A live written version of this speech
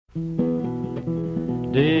Dig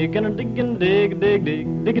and a dig and dig, dig,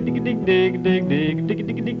 dig, dig, dig, dig, dig, dig, dig, dig,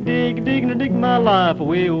 dig, dig, dig, dig, and a dig my life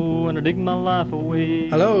away, oh, and a dig my life away.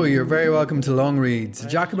 Hello, you're very welcome to Long Reads, a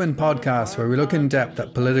Jacobin podcast where we look in depth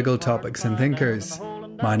at political topics and thinkers.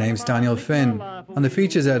 My name's Daniel Finn, I'm the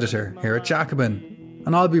features editor here at Jacobin,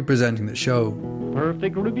 and I'll be presenting the show.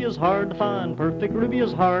 Perfect ruby is hard to find, perfect ruby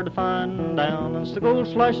is hard to find. Down and the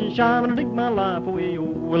gold flash and shine, and I dig my life away, oh,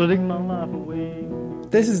 well, I dig my life away.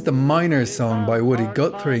 This is the Miners song by Woody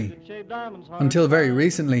Guthrie. Until very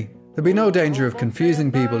recently, there'd be no danger of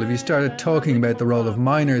confusing people if you started talking about the role of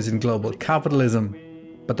miners in global capitalism.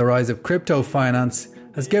 But the rise of crypto finance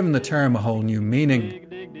has given the term a whole new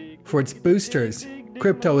meaning. For its boosters,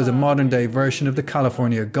 crypto is a modern-day version of the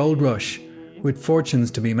California gold rush, with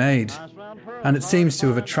fortunes to be made. And it seems to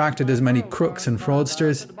have attracted as many crooks and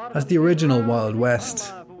fraudsters as the original Wild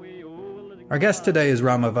West. Our guest today is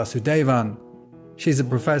Ramaa Vasudevan. She's a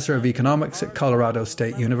professor of economics at Colorado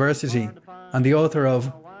State University and the author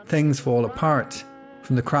of Things Fall Apart,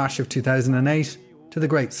 From the Crash of 2008 to the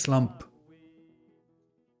Great Slump.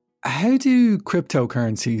 How do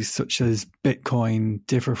cryptocurrencies such as Bitcoin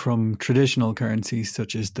differ from traditional currencies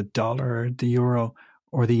such as the dollar, the euro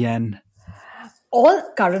or the yen? All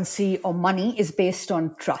currency or money is based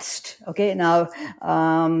on trust. Okay, now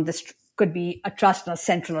this could be a trust in a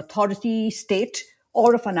central authority, state,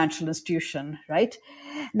 or a financial institution, right?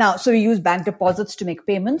 Now, so we use bank deposits to make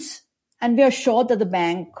payments, and we are sure that the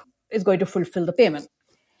bank is going to fulfill the payment.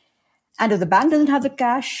 And if the bank doesn't have the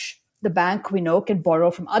cash, the bank, we know, can borrow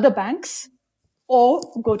from other banks or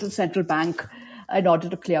go to the central bank in order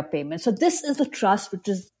to clear payments. So this is the trust which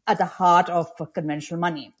is at the heart of conventional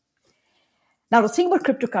money. Now, the thing about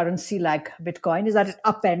cryptocurrency like Bitcoin is that it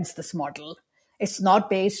upends this model. It's not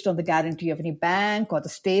based on the guarantee of any bank or the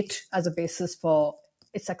state as a basis for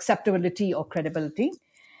its acceptability or credibility.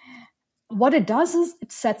 What it does is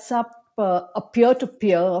it sets up a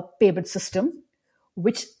peer-to-peer payment system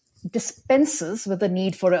which dispenses with the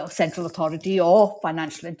need for a central authority or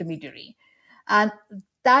financial intermediary. And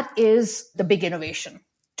that is the big innovation.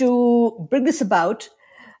 To bring this about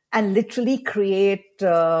and literally create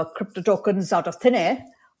crypto tokens out of thin air,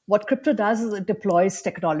 what crypto does is it deploys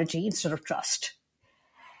technology instead of trust.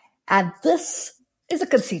 And this is a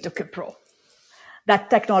conceit of crypto, that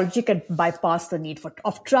technology can bypass the need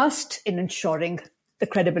of trust in ensuring the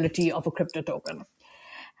credibility of a crypto token.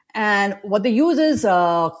 And what they use is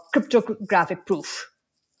cryptographic proof,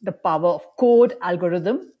 the power of code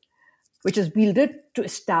algorithm, which is wielded to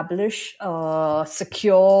establish a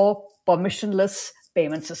secure, permissionless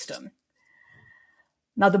payment system.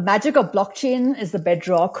 Now, the magic of blockchain is the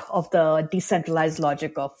bedrock of the decentralized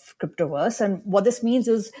logic of cryptoverse. And what this means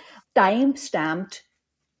is time-stamped,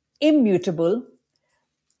 immutable,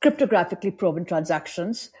 cryptographically proven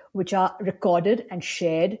transactions, which are recorded and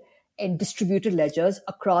shared in distributed ledgers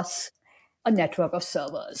across a network of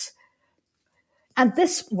servers. And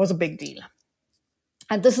this was a big deal.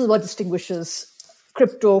 And this is what distinguishes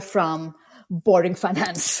crypto from boring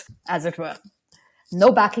finance, as it were. No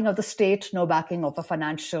backing of the state, no backing of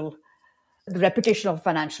the reputation of a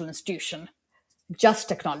financial institution, just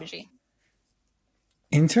technology.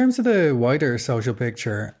 In terms of the wider social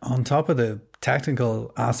picture, on top of the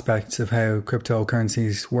technical aspects of how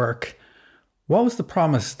cryptocurrencies work, what was the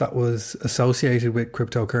promise that was associated with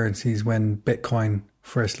cryptocurrencies when Bitcoin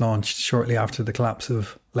first launched shortly after the collapse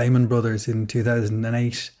of Lehman Brothers in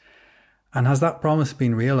 2008? And has that promise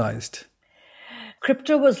been realised?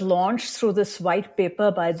 Crypto was launched through this white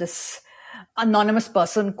paper by this anonymous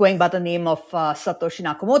person going by the name of Satoshi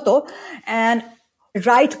Nakamoto. And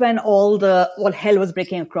right when all hell was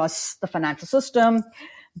breaking across the financial system,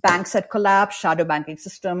 banks had collapsed, shadow banking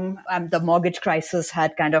system, and the mortgage crisis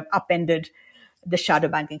had kind of upended the shadow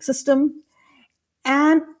banking system.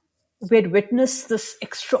 And we had witnessed this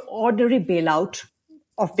extraordinary bailout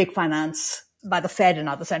of big finance by the Fed and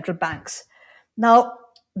other central banks. Now,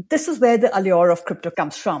 this is where the allure of crypto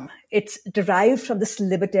comes from. It's derived from this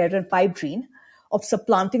libertarian pipe dream of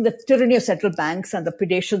supplanting the tyranny of central banks and the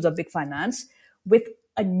predations of big finance with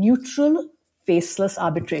a neutral, faceless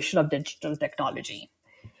arbitration of digital technology.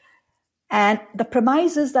 And the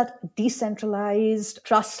premise is that decentralized,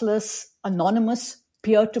 trustless, anonymous,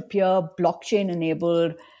 peer-to-peer,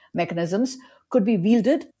 blockchain-enabled mechanisms could be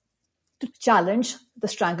wielded to challenge the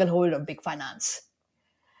stranglehold of big finance.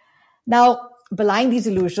 Now, belying these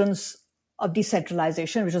illusions of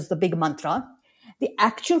decentralization, which is the big mantra, the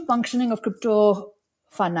actual functioning of crypto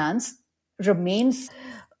finance remains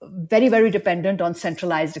very, very dependent on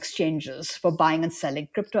centralized exchanges for buying and selling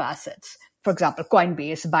crypto assets. For example,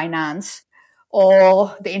 Coinbase, Binance,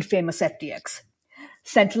 or the infamous FTX.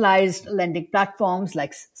 centralized lending platforms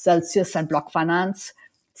like Celsius and Block Finance,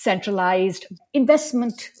 centralized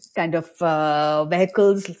investment kind of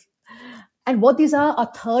vehicles. And what these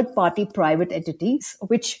are third-party private entities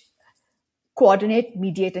which coordinate,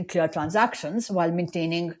 mediate, and clear transactions while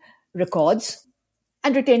maintaining records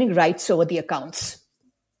and retaining rights over the accounts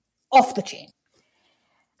of the chain.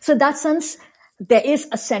 So in that sense, there is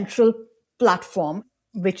a central platform,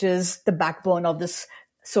 which is the backbone of this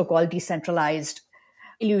so-called decentralized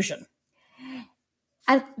illusion.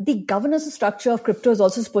 And the governance structure of crypto is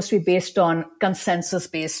also supposed to be based on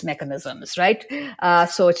consensus-based mechanisms, right?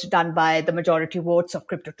 So it's done by the majority votes of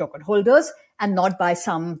crypto token holders and not by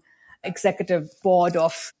some executive board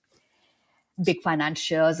of big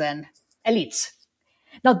financiers and elites.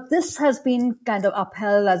 Now, this has been kind of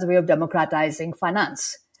upheld as a way of democratizing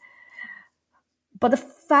finance. But the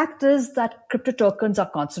fact is that crypto tokens are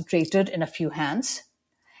concentrated in a few hands.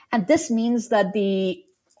 And this means that the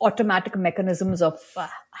automatic mechanisms of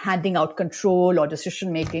handing out control or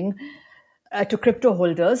decision-making to crypto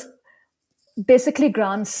holders basically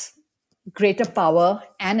grants greater power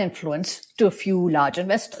and influence to a few large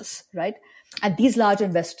investors, right? And these large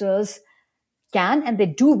investors can and they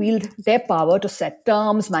do wield their power to set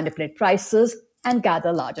terms, manipulate prices, and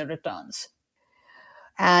gather larger returns.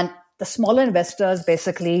 And the smaller investors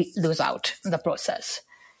basically lose out in the process.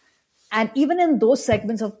 And even in those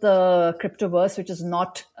segments of the cryptoverse, which is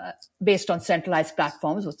not based on centralized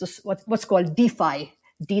platforms, what's called DeFi,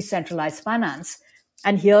 decentralized finance.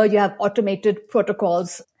 And here you have automated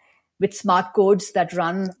protocols with smart codes that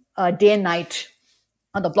run day and night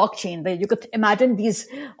on the blockchain. You could imagine these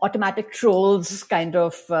automatic trolls kind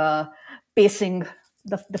of pacing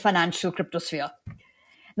the financial cryptosphere.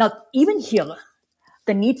 Now, even here,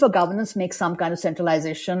 the need for governance makes some kind of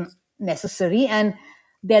centralization necessary, and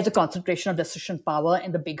there's a concentration of decision power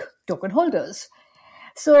in the big token holders.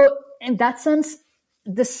 So in that sense,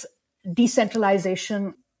 this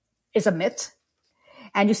decentralization is a myth.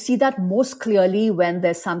 And you see that most clearly when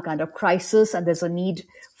there's some kind of crisis and there's a need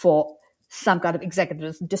for some kind of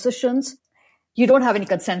executive decisions. You don't have any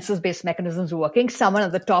consensus-based mechanisms working. Someone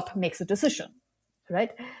at the top makes a decision,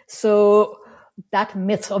 right? So that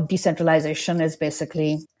myth of decentralization is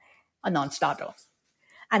basically a non-starter.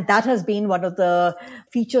 And that has been one of the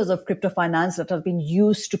features of crypto finance that have been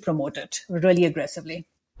used to promote it really aggressively.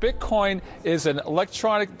 Bitcoin is an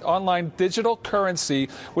electronic online digital currency,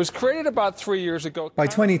 was created about 3 years ago. By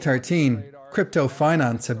 2013, crypto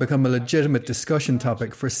finance had become a legitimate discussion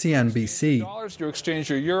topic for CNBC. You exchange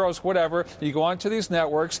your euros, whatever. You go onto these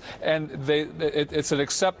networks, and it's an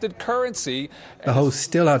accepted currency. The host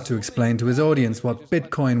still had to explain to his audience what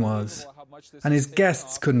Bitcoin was, and his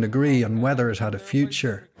guests couldn't agree on whether it had a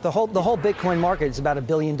future. The whole Bitcoin market is about $1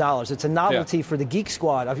 billion. It's a novelty for the geek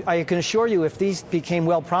squad. I can assure you, if these became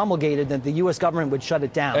well promulgated, then the U.S. government would shut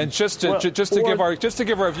it down. And just to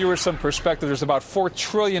give our viewers some perspective, there's about $4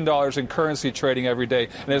 trillion in currency trading every day,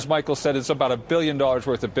 and as Michael said, it's about $1 billion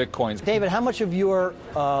worth of bitcoins. David, how much of your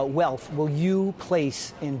wealth will you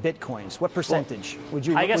place in bitcoins? What percentage would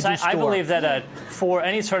you? I believe that for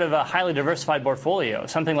any sort of a highly diversified portfolio,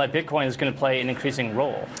 something like Bitcoin is going to play an increasing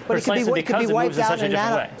role. But it could be wiped out in a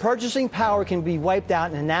different way. Purchasing power can be wiped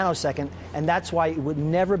out in a nanosecond, and that's why it would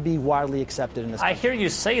never be widely accepted in this country. I hear you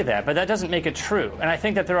say that, but that doesn't make it true. And I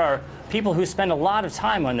think that there are people who spend a lot of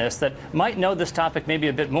time on this that might know this topic maybe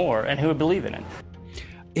a bit more and who would believe in it.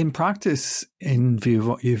 In practice, in view of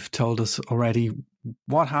what you've told us already,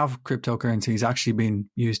 what have cryptocurrencies actually been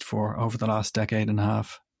used for over the last decade and a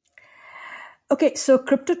half? Okay, so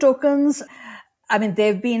crypto tokens,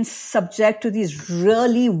 they've been subject to these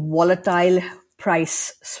really volatile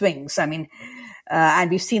price swings. And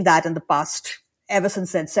we've seen that in the past. Ever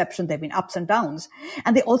since the inception, there have been ups and downs.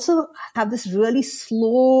 And they also have this really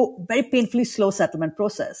slow, very painfully slow settlement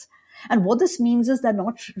process. And what this means is they're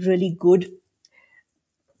not really good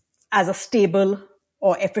as a stable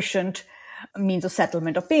or efficient means of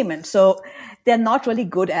settlement or payment. So they're not really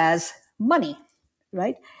good as money,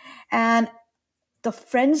 right? And the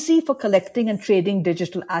frenzy for collecting and trading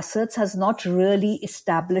digital assets has not really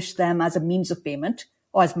established them as a means of payment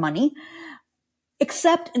or as money,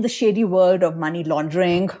 except in the shady world of money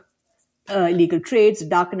laundering, illegal trades,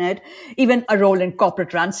 darknet, even a role in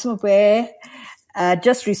corporate ransomware.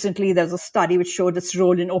 Just recently, there's a study which showed its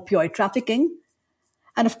role in opioid trafficking.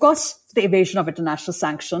 And of course, the evasion of international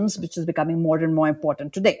sanctions, which is becoming more and more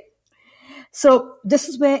important today. So this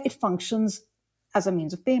is where it functions as a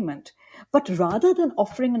means of payment. But rather than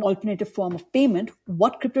offering an alternative form of payment,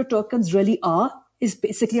 what crypto tokens really are is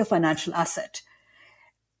basically a financial asset.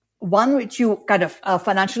 One which you kind of, a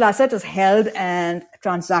financial asset is held and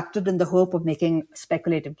transacted in the hope of making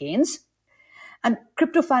speculative gains. And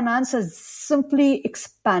crypto finance has simply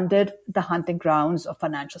expanded the hunting grounds of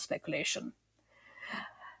financial speculation.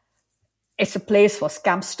 It's a place for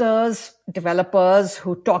scamsters, developers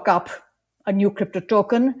who talk up a new crypto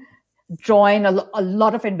token, join a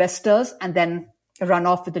lot of investors, and then run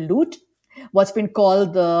off with the loot. What's been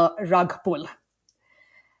called the rug pull.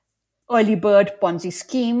 Early bird Ponzi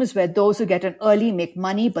schemes, where those who get in early make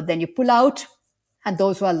money, but then you pull out, and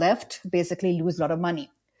those who are left basically lose a lot of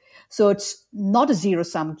money. So it's not a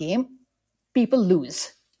zero-sum game. People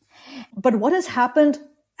lose. But what has happened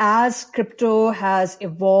as crypto has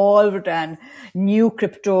evolved and new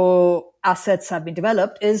crypto assets have been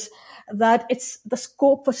developed is that it's the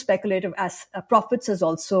scope for speculative profits has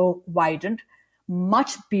also widened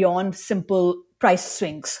much beyond simple price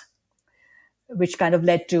swings, which kind of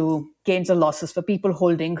led to gains or losses for people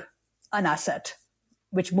holding an asset,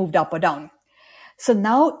 which moved up or down. So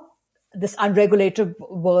now this unregulated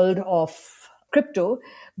world of crypto,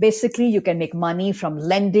 basically you can make money from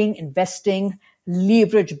lending, investing,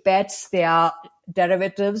 leverage bets, they are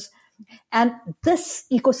derivatives. And this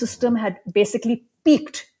ecosystem had basically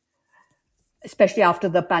peaked, especially after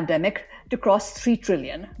the pandemic, to cross 3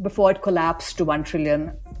 trillion before it collapsed to 1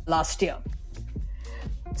 trillion last year.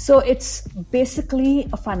 So it's basically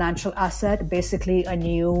a financial asset, basically a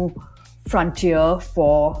new frontier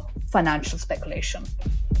for financial speculation.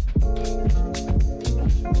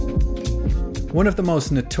 One of the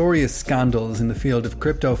most notorious scandals in the field of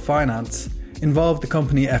crypto finance involved the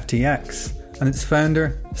company FTX and its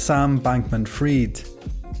founder, Sam Bankman-Fried.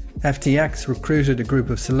 FTX recruited a group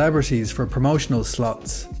of celebrities for promotional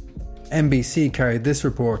slots. NBC carried this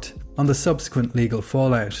report on the subsequent legal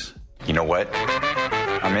fallout. You know what?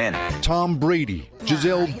 I'm in. Tom Brady,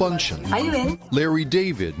 Gisele Bundchen, Larry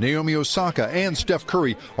David, Naomi Osaka, and Steph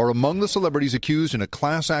Curry are among the celebrities accused in a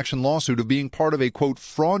class action lawsuit of being part of a, quote,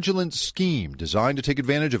 fraudulent scheme designed to take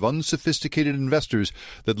advantage of unsophisticated investors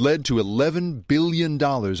that led to $11 billion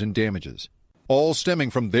in damages, all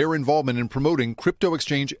stemming from their involvement in promoting crypto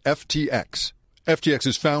exchange FTX.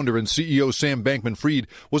 FTX's founder and CEO Sam Bankman-Fried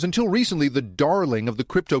was until recently the darling of the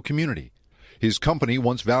crypto community. His company,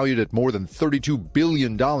 once valued at more than $32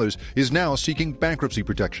 billion, is now seeking bankruptcy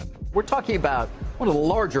protection. We're talking about one of the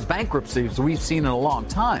larger bankruptcies we've seen in a long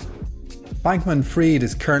time. Bankman-Fried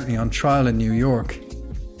is currently on trial in New York.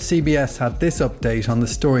 CBS had this update on the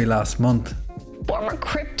story last month. Former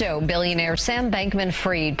crypto billionaire Sam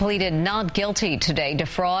Bankman-Fried pleaded not guilty today to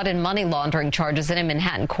fraud and money laundering charges in a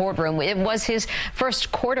Manhattan courtroom. It was his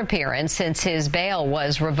first court appearance since his bail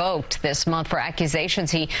was revoked this month for accusations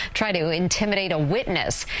he tried to intimidate a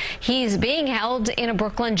witness. He's being held in a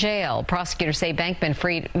Brooklyn jail. Prosecutors say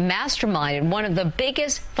Bankman-Fried masterminded one of the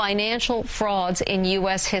biggest financial frauds in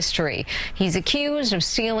U.S. history. He's accused of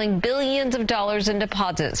stealing billions of dollars in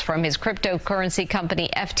deposits from his cryptocurrency company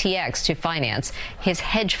FTX to finance his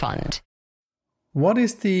hedge fund. What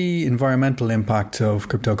is the environmental impact of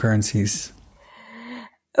cryptocurrencies?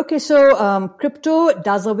 Okay, so crypto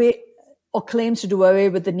does away or claims to do away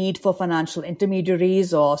with the need for financial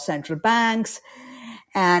intermediaries or central banks,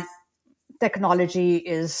 and technology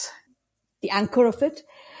is the anchor of it.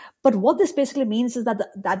 But what this basically means is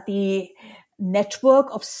that the network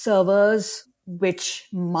of servers which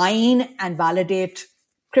mine and validate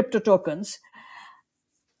crypto tokens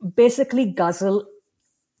basically guzzle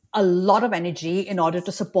a lot of energy in order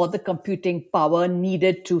to support the computing power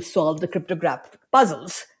needed to solve the cryptographic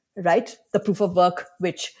puzzles, right? The proof of work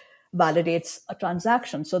which validates a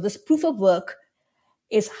transaction. So this proof of work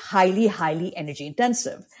is highly, highly energy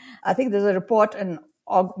intensive. I think there's a report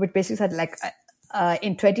which basically said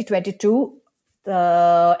in 2022,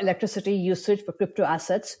 the electricity usage for crypto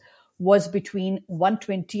assets was between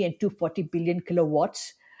 120 and 240 billion kilowatt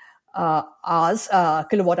hours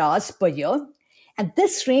per year. And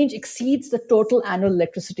this range exceeds the total annual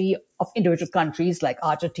electricity of individual countries like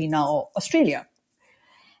Argentina or Australia.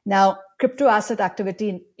 Now, crypto asset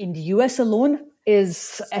activity in the US alone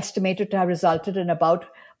is estimated to have resulted in about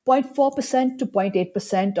 0.4% to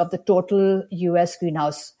 0.8% of the total US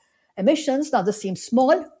greenhouse emissions. Now, this seems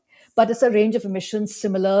small, but it's a range of emissions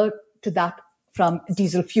similar to that from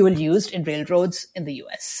diesel fuel used in railroads in the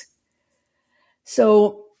US.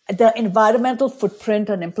 So the environmental footprint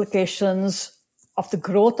and implications of the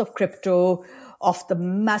growth of crypto, of the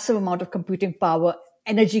massive amount of computing power,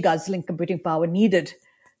 energy guzzling computing power needed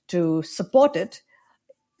to support it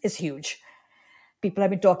is huge. People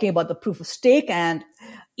have been talking about the proof of stake, and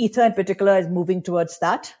Ether in particular is moving towards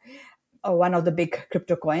that, one of the big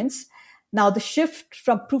crypto coins. Now, the shift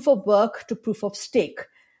from proof of work to proof of stake,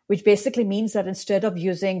 which basically means that instead of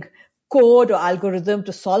using code or algorithm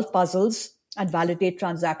to solve puzzles and validate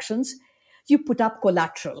transactions, you put up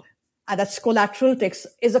collateral. And that collateral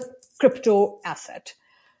is a crypto asset.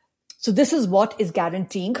 So this is what is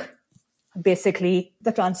guaranteeing basically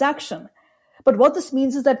the transaction. But what this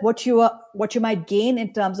means is that what you might gain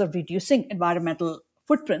in terms of reducing environmental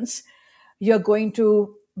footprints, you're going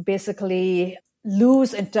to basically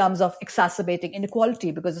lose in terms of exacerbating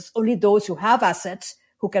inequality, because it's only those who have assets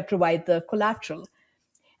who can provide the collateral.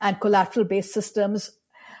 And collateral-based systems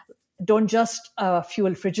don't just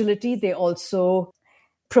fuel fragility, they also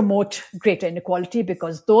promote greater inequality,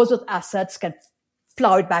 because those with assets can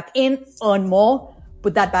plow it back in, earn more,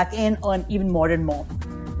 put that back in, earn even more and more,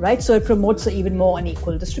 right? So it promotes an even more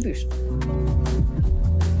unequal distribution.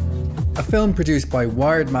 A film produced by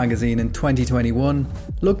Wired magazine in 2021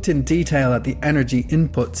 looked in detail at the energy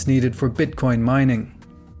inputs needed for Bitcoin mining.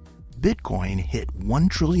 Bitcoin hit $1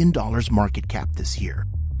 trillion market cap this year.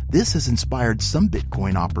 This has inspired some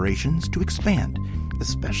Bitcoin operations to expand,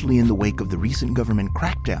 especially in the wake of the recent government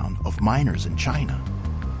crackdown of miners in China.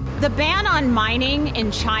 The ban on mining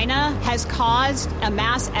in China has caused a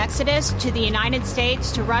mass exodus to the United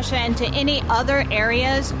States, to Russia, and to any other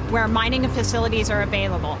areas where mining facilities are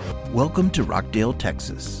available. Welcome to Rockdale,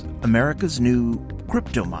 Texas, America's new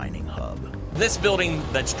crypto mining hub. This building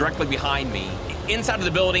that's directly behind me, inside of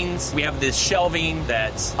the buildings, we have this shelving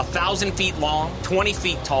that's 1,000 feet long, 20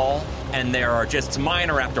 feet tall, and there are just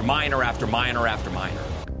miner after miner after miner after miner.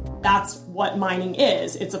 That's what mining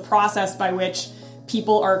is. It's a process by which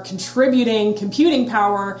people are contributing computing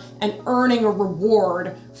power and earning a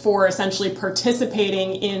reward for essentially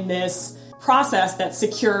participating in this process that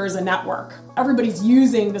secures a network. Everybody's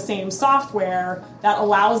using the same software that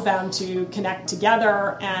allows them to connect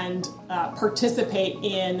together and participate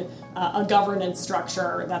in a governance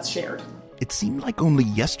structure that's shared. It seemed like only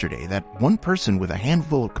yesterday that one person with a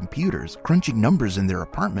handful of computers crunching numbers in their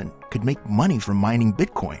apartment could make money from mining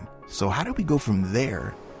Bitcoin. So how do we go from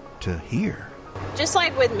there to here? Just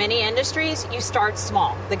like with many industries, you start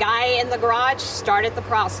small. The guy in the garage started the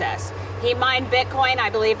process. He mined Bitcoin. I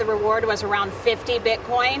believe the reward was around 50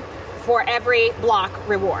 Bitcoin for every block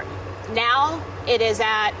reward. Now it is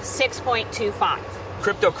at 6.25.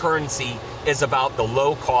 Cryptocurrency is about the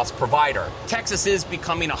low-cost provider. Texas is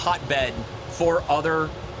becoming a hotbed for other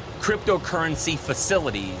cryptocurrency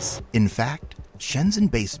facilities. In fact,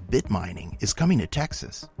 Shenzhen-based Bitmining is coming to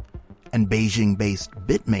Texas, and Beijing-based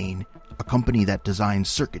Bitmain, a company that designs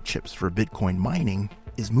circuit chips for Bitcoin mining,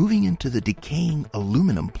 is moving into the decaying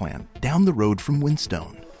aluminum plant down the road from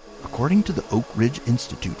Whinstone. According to the Oak Ridge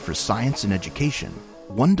Institute for Science and Education,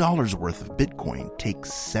 $1 worth of Bitcoin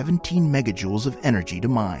takes 17 megajoules of energy to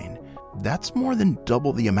mine. That's more than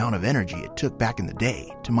double the amount of energy it took back in the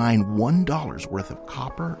day to mine $1 worth of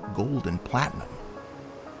copper, gold, and platinum.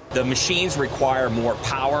 The machines require more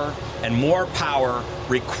power, and more power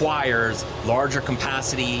requires larger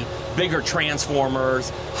capacity, bigger transformers,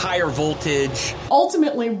 higher voltage.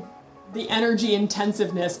 Ultimately, the energy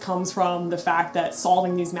intensiveness comes from the fact that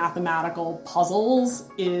solving these mathematical puzzles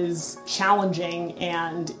is challenging,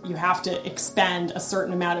 and you have to expend a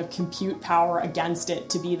certain amount of compute power against it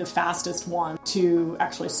to be the fastest one to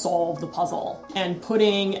actually solve the puzzle. And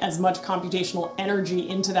putting as much computational energy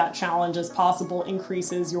into that challenge as possible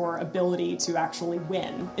increases your ability to actually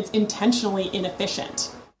win. It's intentionally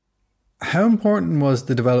inefficient. How important was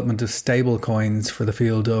the development of stablecoins for the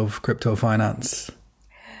field of crypto finance?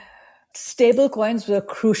 Stable coins were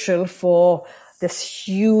crucial for this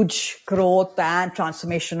huge growth and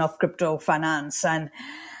transformation of crypto finance. And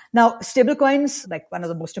now stable coins, like one of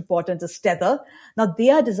the most important is Tether. Now they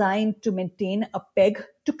are designed to maintain a peg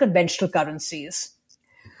to conventional currencies.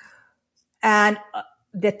 And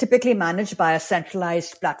they're typically managed by a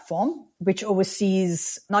centralized platform, which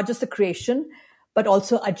oversees not just the creation, but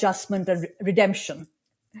also adjustment and redemption.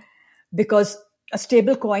 Because a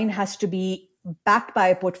stable coin has to be backed by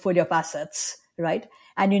a portfolio of assets, right?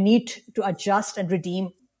 And you need to adjust and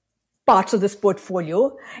redeem parts of this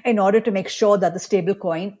portfolio in order to make sure that the stable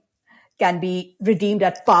coin can be redeemed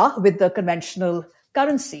at par with the conventional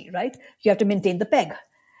currency, right? You have to maintain the peg.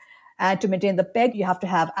 And to maintain the peg, you have to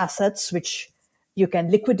have assets which you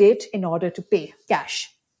can liquidate in order to pay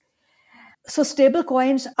cash. So stable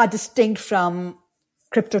coins are distinct from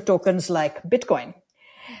crypto tokens like Bitcoin.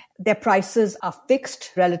 Their prices are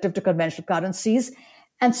fixed relative to conventional currencies,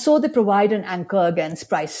 and so they provide an anchor against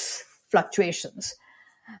price fluctuations.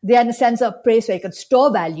 They are, in a sense, a place where you can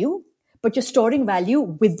store value, but you're storing value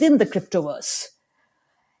within the cryptoverse.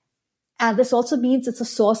 And this also means it's a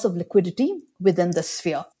source of liquidity within the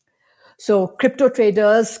sphere. So crypto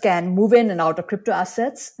traders can move in and out of crypto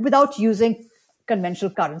assets without using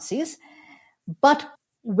conventional currencies, but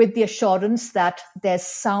with the assurance that there's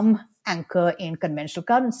some anchor in conventional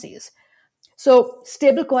currencies. So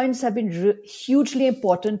stable coins have been hugely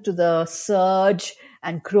important to the surge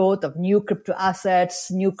and growth of new crypto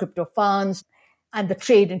assets, new crypto funds, and the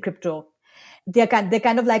trade in crypto. They're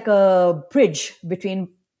kind of like a bridge between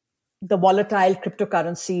the volatile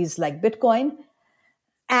cryptocurrencies like Bitcoin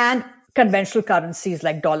and conventional currencies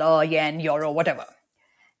like dollar, yen, euro, whatever.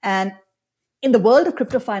 And in the world of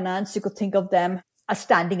crypto finance, you could think of them as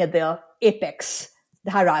standing at the apex,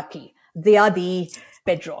 the hierarchy. They are the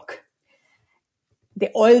bedrock.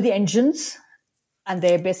 They oil the engines, and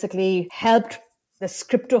they basically helped this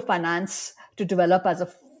crypto finance to develop as a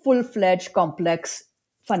full-fledged, complex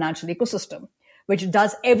financial ecosystem, which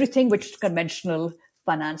does everything which conventional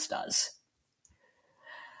finance does.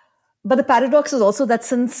 But the paradox is also that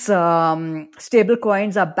since stable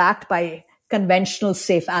coins are backed by conventional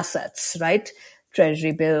safe assets, right?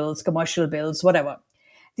 Treasury bills, commercial bills, whatever.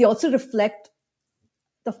 They also reflect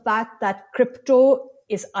the fact that crypto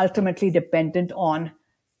is ultimately dependent on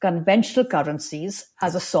conventional currencies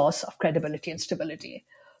as a source of credibility and stability.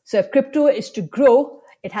 So if crypto is to grow,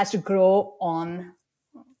 it has to grow on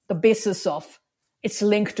the basis of its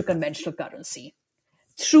link to conventional currency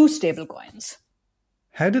through stablecoins.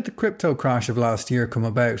 How did the crypto crash of last year come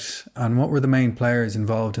about, and what were the main players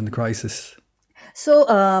involved in the crisis? So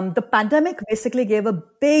the pandemic basically gave a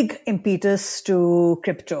big impetus to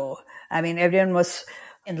crypto. I mean, everyone was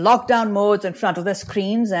in lockdown modes in front of their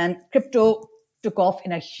screens, and crypto took off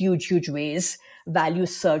in a huge ways.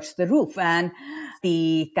 Values surged the roof. And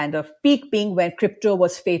the kind of peak being when crypto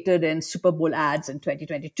was feted in Super Bowl ads in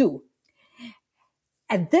 2022.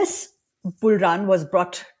 And this bull run was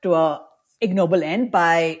brought to a ignoble end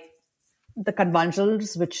by the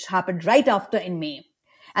convulsions which happened right after in May.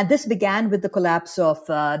 And this began with the collapse of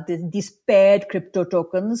these paired crypto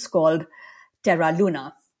tokens called Terra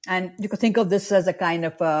Luna. And you could think of this as a kind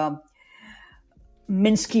of a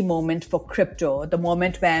Minsky moment for crypto, the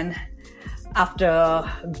moment when, after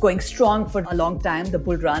going strong for a long time, the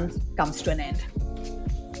bull run comes to an end.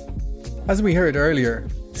 As we heard earlier,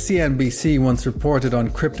 CNBC once reported on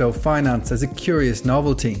crypto finance as a curious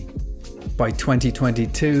novelty. By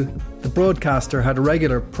 2022, the broadcaster had a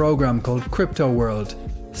regular program called Crypto World,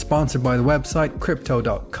 sponsored by the website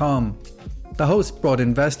crypto.com. The host brought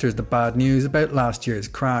investors the bad news about last year's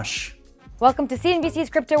crash. Welcome to CNBC's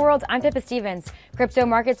Crypto World. I'm Pippa Stevens. Crypto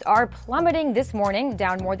markets are plummeting this morning,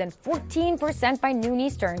 down more than 14% by noon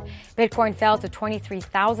Eastern. Bitcoin fell to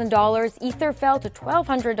 $23,000, Ether fell to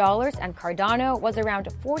 $1,200, and Cardano was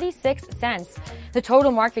around 46 cents. The total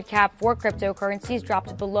market cap for cryptocurrencies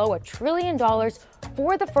dropped below $1 trillion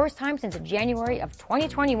for the first time since January of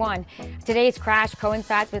 2021. Today's crash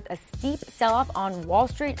coincides with a steep sell-off on Wall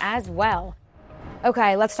Street as well.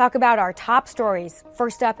 Okay, let's talk about our top stories.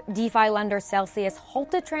 First up, DeFi lender Celsius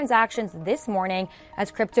halted transactions this morning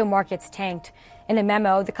as crypto markets tanked. In a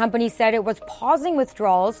memo, the company said it was pausing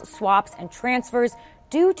withdrawals, swaps, and transfers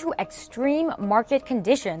due to extreme market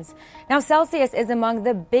conditions. Now, Celsius is among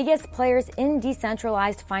the biggest players in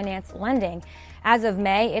decentralized finance lending. As of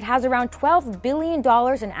May, it has around $12 billion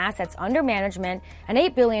in assets under management and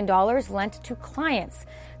 $8 billion lent to clients.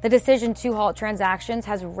 The decision to halt transactions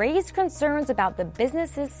has raised concerns about the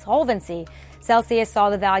business's solvency. Celsius saw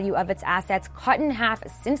the value of its assets cut in half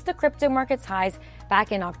since the crypto market's highs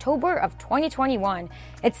back in October of 2021.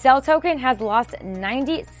 Its CEL token has lost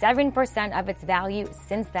 97% of its value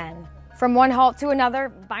since then. From one halt to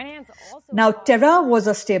another, Binance also... Now, Terra was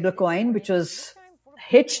a stablecoin which was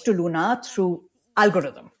hitched to Luna through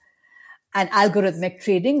algorithm. And algorithmic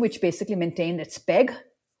trading, which basically maintained its peg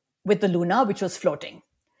with the Luna, which was floating.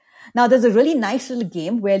 Now, there's a really nice little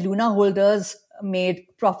game where Luna holders made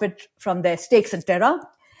profit from their stakes in Terra,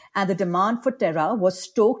 and the demand for Terra was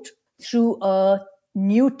stoked through a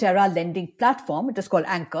new Terra lending platform. It is called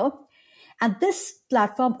Anchor. And this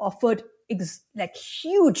platform offered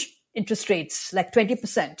huge interest rates, like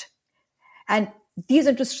 20%. And these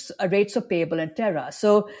interest rates are payable in Terra.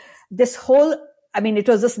 So this whole, it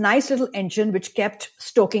was this nice little engine which kept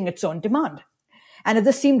stoking its own demand. And if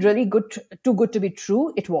this seemed really too good to be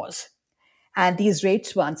true, it was. And these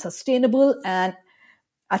rates were unsustainable. And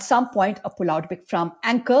at some point, a pullout from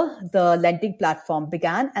Anchor, the lending platform,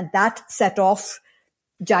 began. And that set off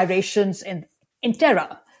gyrations in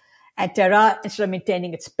Terra. And Terra, instead of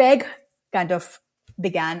maintaining its peg, kind of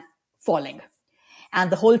began falling.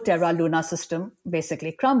 And the whole Terra Luna system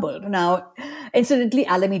basically crumbled. Now, incidentally,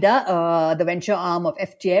 Alameda, the venture arm of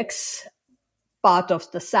FTX, part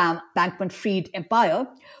of the Sam Bankman-Fried empire,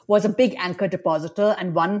 was a big anchor depositor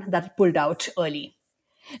and one that pulled out early.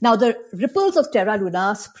 Now, the ripples of Terra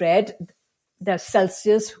Luna spread. There's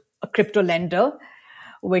Celsius, a crypto lender,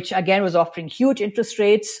 which again was offering huge interest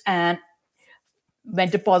rates. And when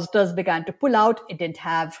depositors began to pull out, it didn't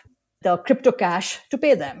have the crypto cash to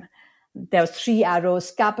pay them. There was Three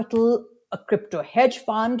Arrows Capital, a crypto hedge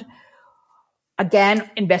fund, again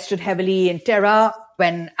invested heavily in Terra.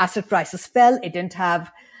 When asset prices fell, it didn't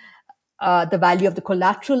have the value of the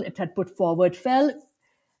collateral it had put forward fell,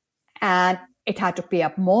 and it had to pay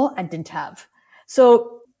up more and didn't have.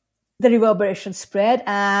 So the reverberation spread,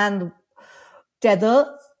 and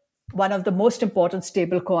Tether, one of the most important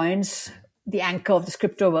stable coins, the anchor of this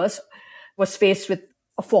cryptoverse, was faced with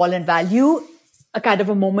a fall in value, a kind of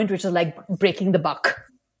a moment which is like breaking the buck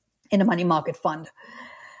in a money market fund.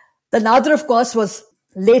 The Nadir, of course, was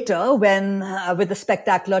later when, with the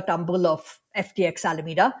spectacular tumble of FTX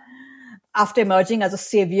Alameda, after emerging as a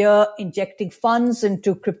savior, injecting funds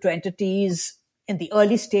into crypto entities in the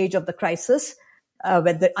early stage of the crisis,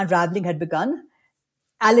 when the unraveling had begun,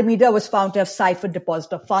 Alameda was found to have siphoned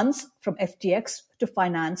depositor funds from FTX to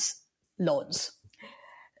finance loans.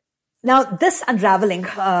 Now, this unraveling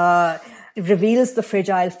reveals the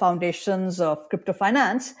fragile foundations of crypto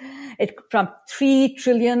finance. From $3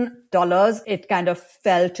 trillion, it kind of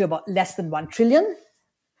fell to about less than $1 trillion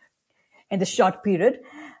in the short period.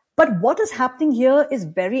 But what is happening here is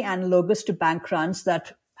very analogous to bank runs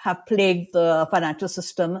that have plagued the financial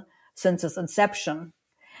system since its inception.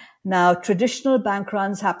 Now, traditional bank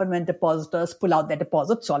runs happen when depositors pull out their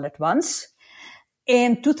deposits all at once.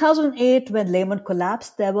 In 2008, when Lehman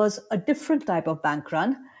collapsed, there was a different type of bank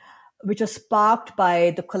run, which was sparked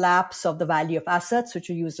by the collapse of the value of assets, which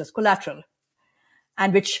were used as collateral,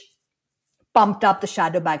 and which pumped up the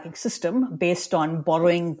shadow banking system based on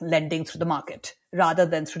borrowing, lending through the market, rather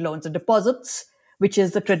than through loans and deposits, which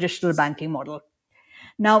is the traditional banking model.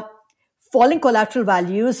 Now, falling collateral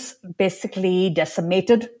values basically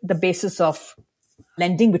decimated the basis of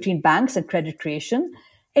lending between banks and credit creation.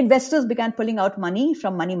 Investors began pulling out money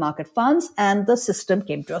from money market funds, and the system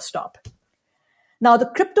came to a stop. Now, the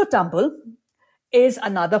crypto tumble is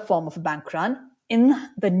another form of a bank run in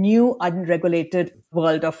the new unregulated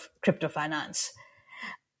world of crypto finance.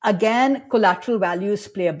 Again, collateral values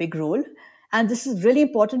play a big role. And this is really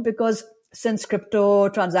important because since crypto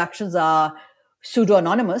transactions are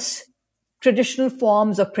pseudo-anonymous, traditional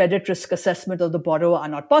forms of credit risk assessment of the borrower are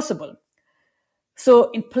not possible.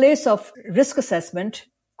 So in place of risk assessment,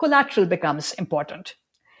 collateral becomes important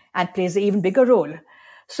and plays an even bigger role.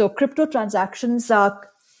 So crypto transactions are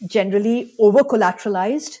generally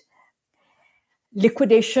over-collateralized.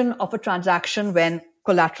 Liquidation of a transaction when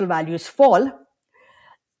collateral values fall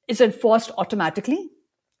is enforced automatically,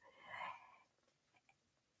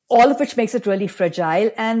 all of which makes it really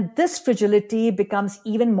fragile. And this fragility becomes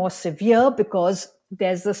even more severe because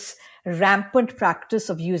there's this rampant practice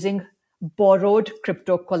of using borrowed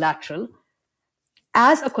crypto collateral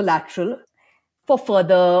as a collateral for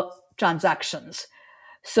further transactions.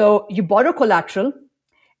 So you borrow collateral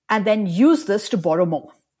and then use this to borrow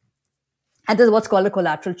more. And this is what's called a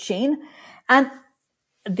collateral chain. And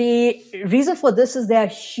the reason for this is there are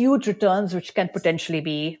huge returns which can potentially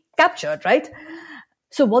be captured, right?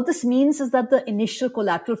 So what this means is that the initial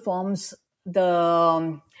collateral forms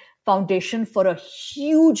the foundation for a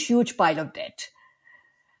huge, huge pile of debt.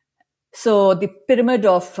 So the pyramid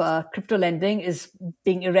of crypto lending is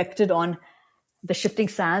being erected on the shifting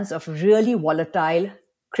sands of really volatile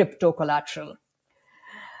crypto collateral.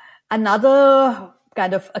 Another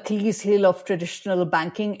kind of Achilles heel of traditional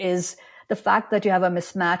banking is the fact that you have a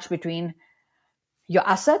mismatch between your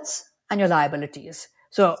assets and your liabilities.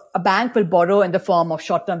 So a bank will borrow in the form of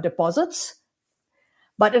short-term deposits,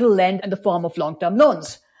 but it'll lend in the form of long-term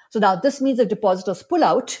loans. So now this means if depositors pull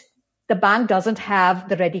out, the bank doesn't have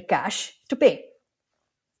the ready cash to pay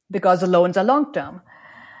because the loans are long-term.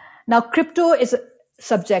 Now, crypto is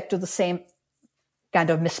subject to the same kind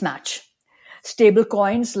of mismatch. Stable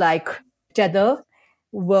coins like Tether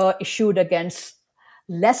were issued against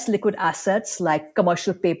less liquid assets like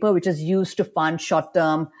commercial paper, which is used to fund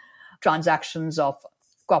short-term transactions of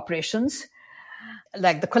corporations.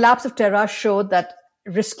 Like the collapse of Terra showed that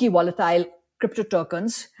risky, volatile crypto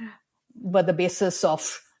tokens were the basis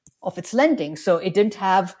of its lending. So it didn't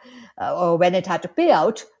have, or when it had to pay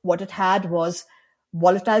out, what it had was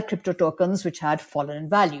volatile crypto tokens which had fallen in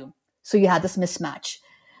value. So you had this mismatch.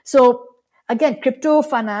 So again, crypto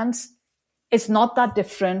finance is not that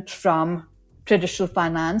different from traditional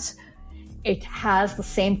finance. It has the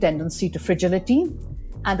same tendency to fragility.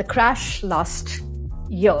 And the crash last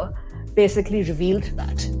year basically revealed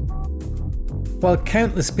that. While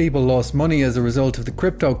countless people lost money as a result of the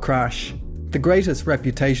crypto crash, the greatest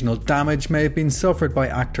reputational damage may have been suffered by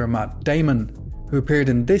actor Matt Damon, who appeared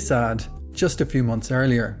in this ad just a few months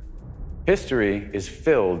earlier. History is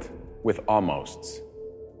filled with almosts,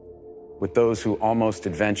 with those who almost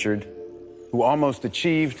adventured, who almost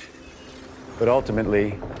achieved, but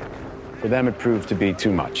ultimately, for them it proved to be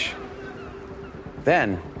too much.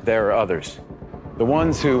 Then there are others, the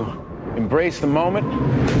ones who embrace the moment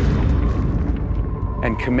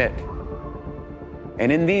and commit.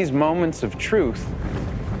 And in these moments of truth,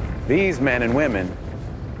 these men and women,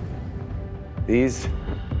 these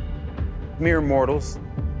mere mortals,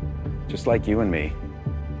 just like you and me,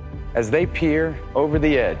 as they peer over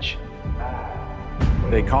the edge,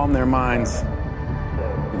 they calm their minds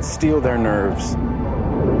and steel their nerves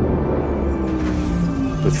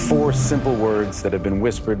with 4 simple words that have been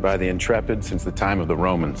whispered by the intrepid since the time of the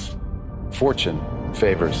Romans. Fortune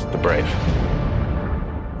favors the brave.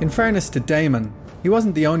 In fairness to Damon, he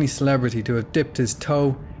wasn't the only celebrity to have dipped his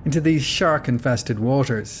toe into these shark-infested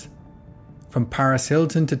waters. From Paris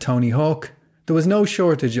Hilton to Tony Hawk, there was no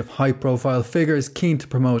shortage of high-profile figures keen to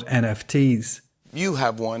promote NFTs. You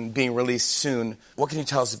have one being released soon. What can you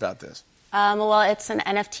tell us about this? Well, it's an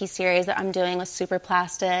NFT series that I'm doing with Super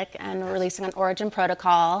Plastic and releasing on Origin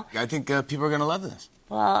Protocol. I think people are going to love this.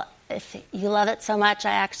 Well, if you love it so much,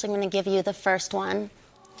 I actually am going to give you the first one.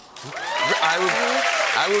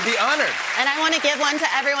 I would be honored. And I want to give one to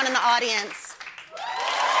everyone in the audience.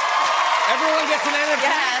 Everyone gets an NFT?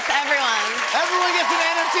 Yes, everyone. Everyone gets an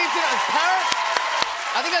NFT tonight. Paris?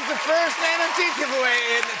 I think that's the first NFT giveaway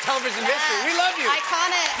in television history. We love you.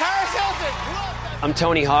 Iconic. Paris Hilton. I'm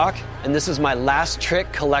Tony Hawk, and this is my last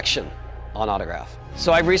trick collection on Autograph.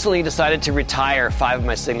 So I recently decided to retire 5 of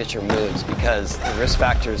my signature moves because the risk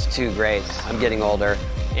factor is too great. I'm getting older,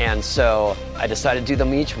 and so I decided to do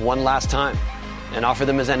them each one last time and offer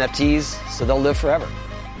them as NFTs so they'll live forever.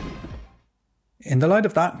 In the light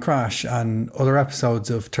of that crash and other episodes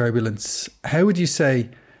of turbulence, how would you say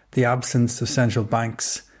the absence of central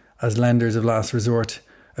banks as lenders of last resort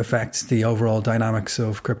affects the overall dynamics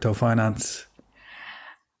of crypto finance?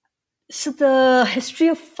 So the history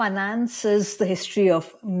of finance is the history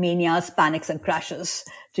of manias, panics, and crashes,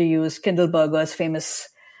 to use Kindleberger's famous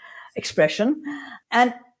expression.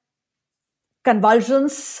 And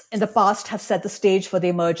convulsions in the past have set the stage for the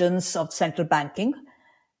emergence of central banking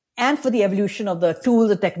and for the evolution of the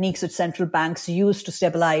tools and techniques which central banks use to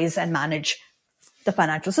stabilize and manage the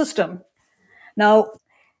financial system. Now,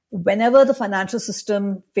 whenever the financial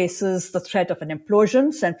system faces the threat of an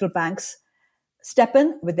implosion, central banks step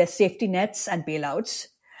in with their safety nets and bailouts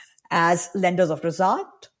as lenders of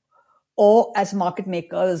resort or as market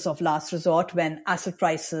makers of last resort when asset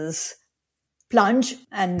prices plunge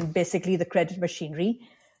and basically the credit machinery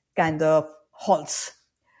kind of halts.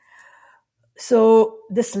 So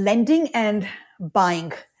this lending and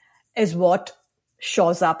buying is what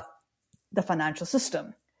shores up the financial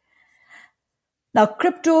system. Now,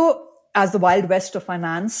 crypto, as the Wild West of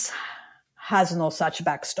finance, has no such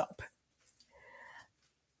backstop.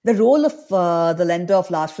 The role of the lender of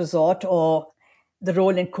last resort, or the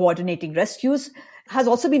role in coordinating rescues, has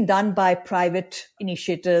also been done by private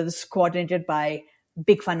initiatives coordinated by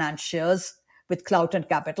big financiers with clout and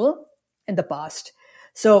capital in the past.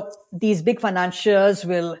 So these big financiers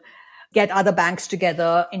will get other banks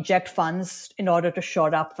together, inject funds in order to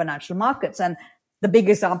shore up financial markets. And the big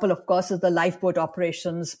example, of course, is the lifeboat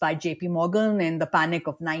operations by JP Morgan in the panic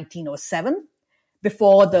of 1907,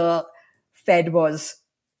 before the Fed was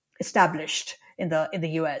established in the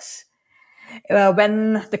US.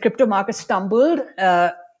 When the crypto market stumbled,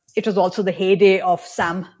 it was also the heyday of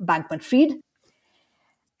Sam Bankman-Fried,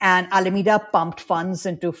 and Alameda pumped funds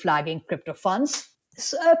into flagging crypto funds,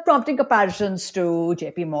 prompting comparisons to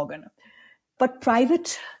JP Morgan. But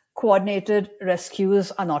private coordinated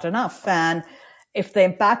rescues are not enough. And if the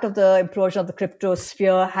impact of the implosion of the crypto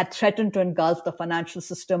sphere had threatened to engulf the financial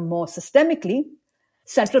system more systemically,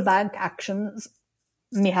 central bank actions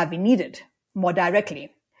may have been needed more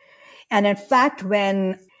directly. And in fact,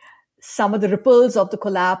 when some of the ripples of the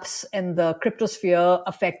collapse in the cryptosphere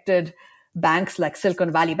affected banks like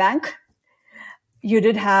Silicon Valley Bank, you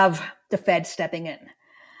did have the Fed stepping in.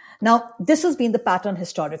 Now, this has been the pattern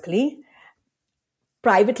historically.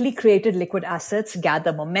 Privately created liquid assets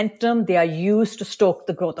gather momentum. They are used to stoke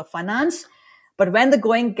the growth of finance. But when the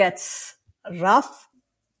going gets rough,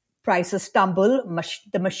 prices tumble,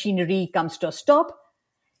 the machinery comes to a stop.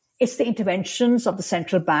 It's the interventions of the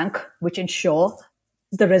central bank which ensure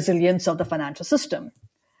the resilience of the financial system.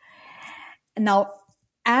 Now,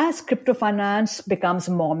 As crypto finance becomes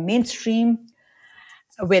more mainstream,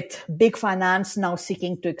 with big finance now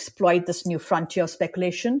seeking to exploit this new frontier of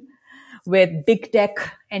speculation, with big tech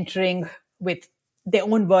entering with their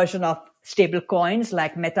own version of stable coins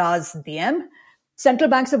like Meta's DM, central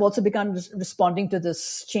banks have also begun responding to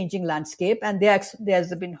this changing landscape. And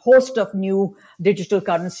there's been a host of new digital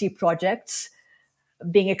currency projects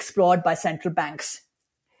being explored by central banks.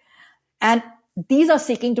 And these are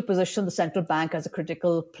seeking to position the central bank as a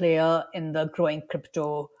critical player in the growing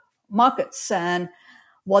crypto markets. And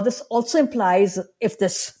what this also implies, if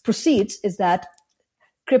this proceeds, is that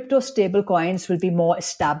crypto stable coins will be more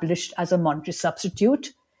established as a monetary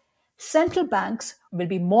substitute. Central banks will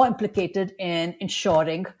be more implicated in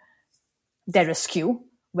ensuring their rescue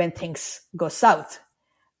when things go south.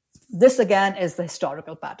 This, again, is the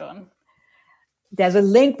historical pattern. There's a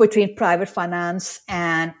link between private finance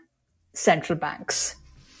and central banks,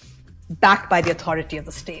 backed by the authority of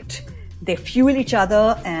the state. They fuel each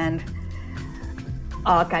other and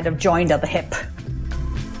are kind of joined at the hip.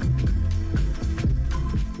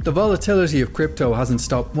 The volatility of crypto hasn't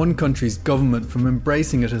stopped one country's government from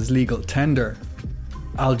embracing it as legal tender.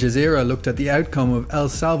 Al Jazeera looked at the outcome of El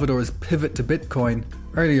Salvador's pivot to Bitcoin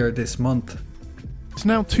earlier this month. It's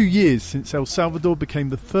now 2 years since El Salvador became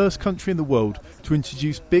the first country in the world to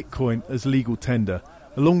introduce Bitcoin as legal tender,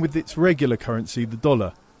 along with its regular currency, the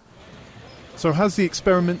dollar. So has the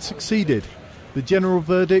experiment succeeded? The general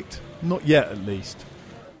verdict? Not yet, at least.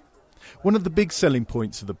 One of the big selling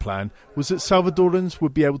points of the plan was that Salvadorans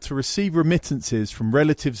would be able to receive remittances from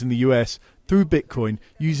relatives in the US through Bitcoin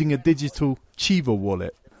using a digital Chiva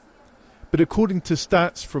wallet. But according to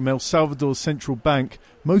stats from El Salvador's central bank,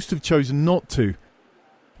 most have chosen not to.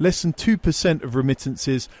 Less than 2% of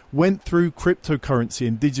remittances went through cryptocurrency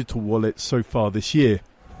and digital wallets so far this year.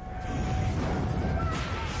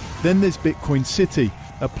 Then there's Bitcoin City,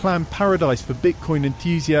 a planned paradise for Bitcoin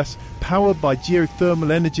enthusiasts powered by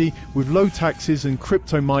geothermal energy with low taxes and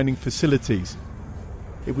crypto mining facilities.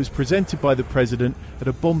 It was presented by the president at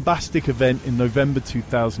a bombastic event in November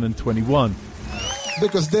 2021.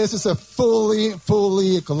 Because this is a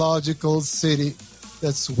fully ecological city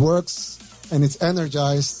that works and it's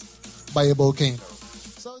energized by a volcano.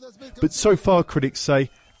 But so far, critics say,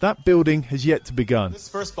 that building has yet to begun.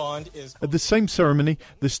 At the same ceremony,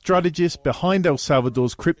 the strategist behind El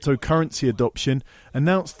Salvador's cryptocurrency adoption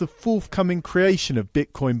announced the forthcoming creation of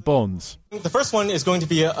Bitcoin bonds. The first one is going to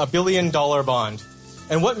be a $1 billion bond.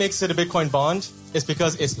 And what makes it a Bitcoin bond is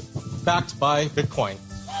because it's backed by Bitcoin.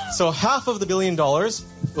 So half of the $1 billion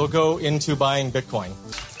will go into buying Bitcoin.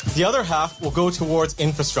 The other half will go towards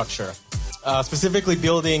infrastructure, specifically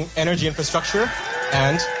building energy infrastructure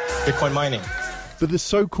and Bitcoin mining. But the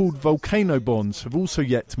so-called volcano bonds have also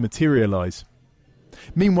yet to materialise.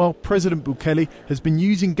 Meanwhile, President Bukele has been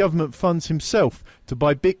using government funds himself to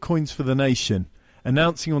buy bitcoins for the nation,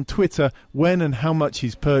 announcing on Twitter when and how much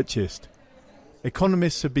he's purchased.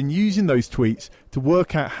 Economists have been using those tweets to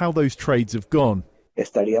work out how those trades have gone.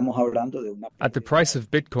 At the price of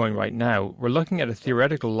Bitcoin right now, we're looking at a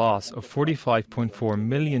theoretical loss of $45.4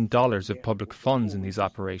 million of public funds in these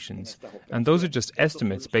operations. And those are just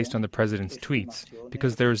estimates based on the president's tweets,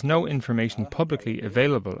 because there is no information publicly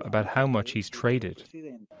available about how much he's traded.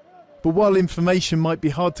 But while information might be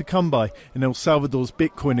hard to come by in El Salvador's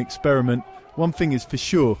Bitcoin experiment, one thing is for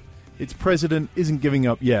sure, its president isn't giving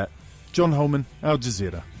up yet. John Holman, Al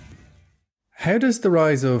Jazeera. How does the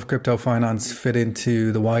rise of crypto finance fit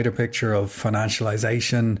into the wider picture of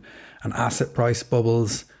financialization and asset price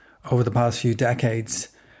bubbles over the past few decades?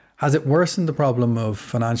 Has it worsened the problem of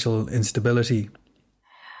financial instability?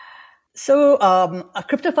 So,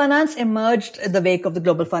 crypto finance emerged in the wake of the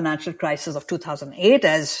global financial crisis of 2008,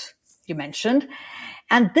 as you mentioned.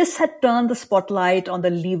 And this had turned the spotlight on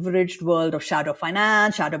the leveraged world of shadow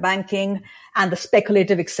finance, shadow banking, and the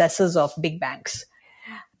speculative excesses of big banks.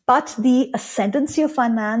 But the ascendancy of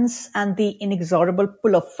finance and the inexorable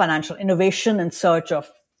pull of financial innovation in search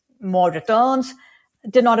of more returns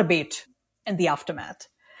did not abate in the aftermath.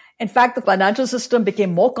 In fact, the financial system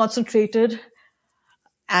became more concentrated,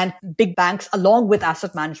 and big banks, along with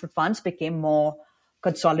asset management funds, became more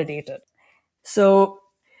consolidated. So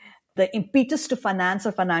the impetus to finance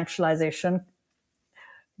or financialization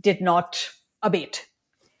did not abate.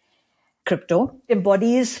 Crypto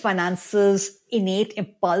embodies finance's innate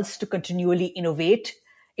impulse to continually innovate,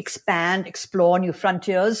 expand, explore new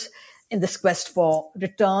frontiers in this quest for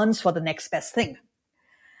returns for the next best thing.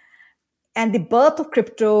 And the birth of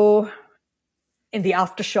crypto in the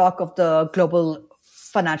aftershock of the global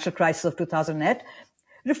financial crisis of 2008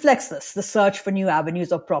 reflects this, the search for new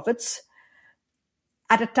avenues of profits.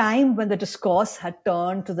 at a time when the discourse had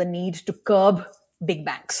turned to the need to curb big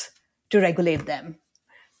banks, to regulate them.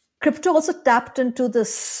 Crypto also tapped into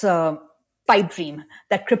this pipe dream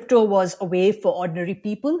that crypto was a way for ordinary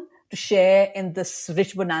people to share in this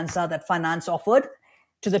rich bonanza that finance offered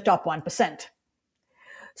to the top 1%.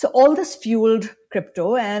 So all this fueled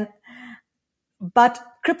crypto, but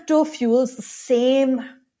crypto fuels the same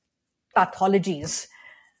pathologies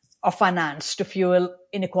of finance to fuel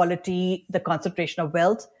inequality, the concentration of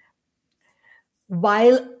wealth,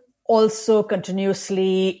 while also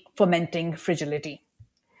continuously fomenting fragility.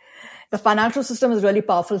 The financial system is a really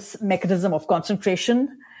powerful mechanism of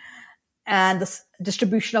concentration, and the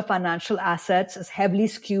distribution of financial assets is heavily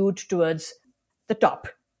skewed towards the top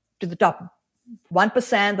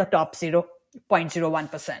 1%, the top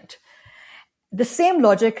 0.01%. The same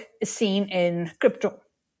logic is seen in crypto.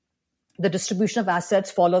 The distribution of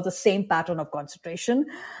assets follow the same pattern of concentration.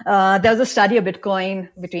 There was a study of Bitcoin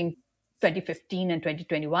between 2015 and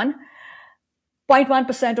 2021.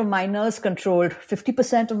 0.1% of miners controlled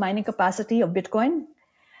 50% of mining capacity of Bitcoin.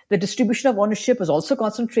 The distribution of ownership was also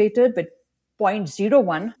concentrated, with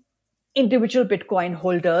 0.01 individual Bitcoin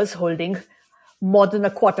holders holding more than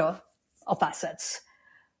a quarter of assets.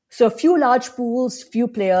 So few large pools, few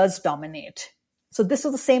players dominate. So this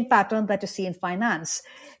is the same pattern that you see in finance.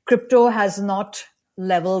 Crypto has not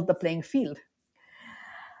leveled the playing field.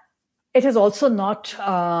 It has also not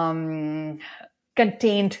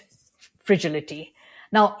contained fragility.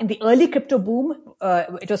 Now, in the early crypto boom,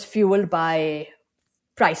 it was fueled by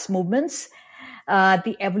price movements.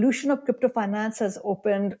 The evolution of crypto finance has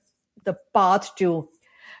opened the path to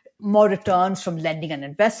more returns from lending and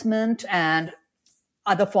investment and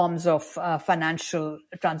other forms of financial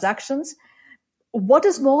transactions. What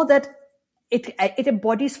is more, that it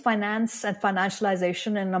embodies finance and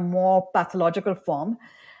financialization in a more pathological form,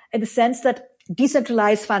 in the sense that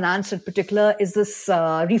decentralized finance in particular is this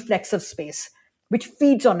reflexive space which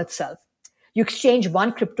feeds on itself. You exchange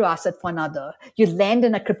one crypto asset for another. You lend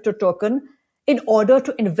in a crypto token in order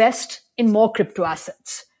to invest in more crypto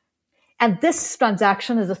assets. And this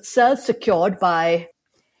transaction is itself secured by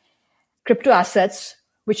crypto assets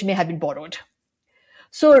which may have been borrowed.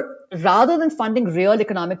 So rather than funding real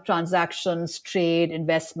economic transactions, trade,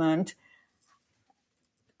 investment,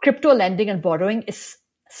 crypto lending and borrowing is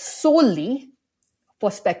solely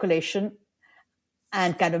for speculation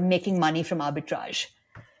and kind of making money from arbitrage.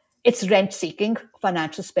 It's rent-seeking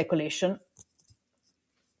financial speculation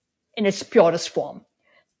in its purest form.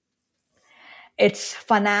 It's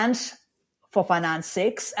finance for finance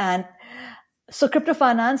sakes. And so crypto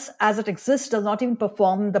finance, as it exists, does not even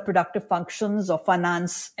perform the productive functions of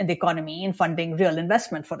finance in the economy, in funding real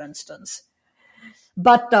investment, for instance.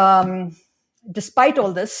 But despite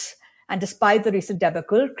all this, and despite the recent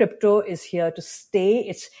debacle, crypto is here to stay.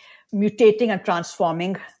 It's mutating and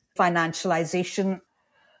transforming financialization.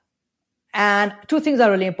 And two things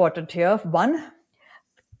are really important here. One,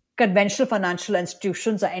 conventional financial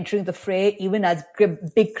institutions are entering the fray even as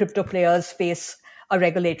big crypto players face a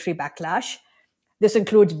regulatory backlash. This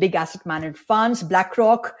includes big asset management funds.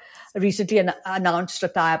 BlackRock recently announced a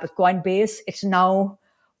tie-up with Coinbase. It's now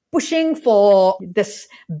pushing for this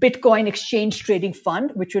Bitcoin exchange trading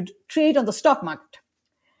fund, which would trade on the stock market.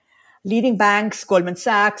 Leading banks, Goldman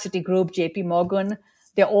Sachs, Citigroup, JP Morgan,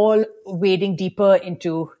 they're all wading deeper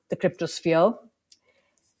into the crypto sphere.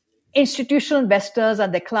 Institutional investors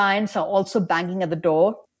and their clients are also banging at the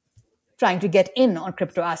door, trying to get in on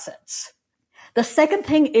crypto assets. The second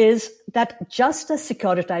thing is that just as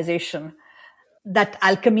securitization, that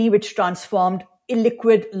alchemy which transformed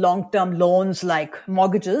illiquid long-term loans like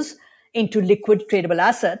mortgages into liquid tradable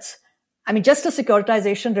assets, just as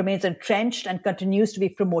securitization remains entrenched and continues to be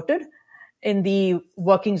promoted in the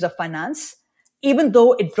workings of finance, even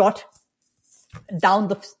though it brought down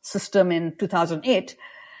the system in 2008,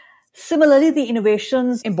 similarly, the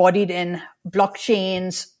innovations embodied in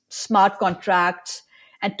blockchains, smart contracts,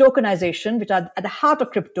 and tokenization, which are at the heart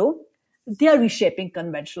of crypto, they are reshaping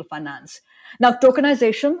conventional finance. Now,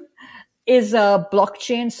 tokenization is a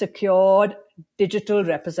blockchain-secured digital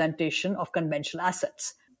representation of conventional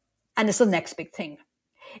assets. And it's the next big thing.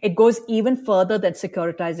 It goes even further than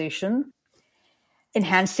securitization,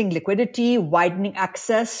 enhancing liquidity, widening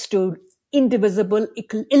access to indivisible,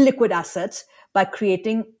 illiquid assets by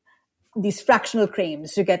creating these fractional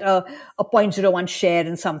claims. You get a 0.01 share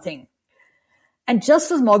in something. And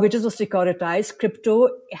just as mortgages were securitized, crypto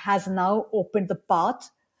has now opened the path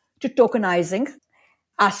to tokenizing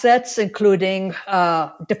assets, including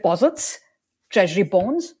deposits, treasury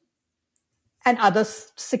bonds, and other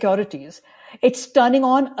securities. It's turning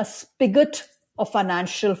on a spigot of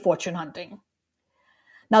financial fortune hunting.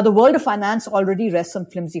 Now, the world of finance already rests on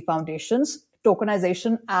flimsy foundations.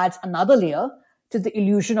 Tokenization adds another layer to the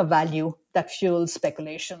illusion of value that fuels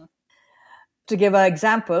speculation. To give an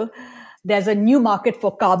example, there's a new market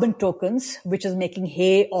for carbon tokens, which is making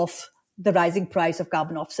hay off the rising price of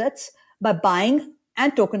carbon offsets by buying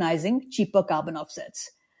and tokenizing cheaper carbon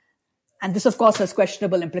offsets. And this, of course, has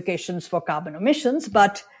questionable implications for carbon emissions,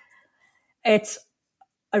 but it's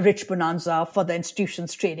a rich bonanza for the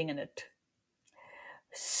institutions trading in it.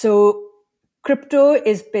 So crypto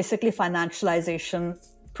is basically financialization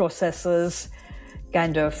processes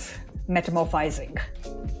kind of metamorphizing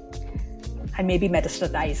and maybe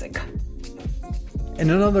metastatizing. In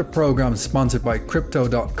another program sponsored by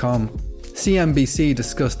Crypto.com, CNBC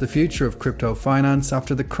discussed the future of crypto finance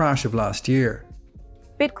after the crash of last year.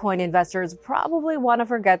 Bitcoin investors probably want to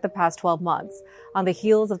forget the past 12 months. On the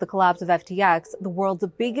heels of the collapse of FTX, the world's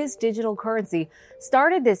biggest digital currency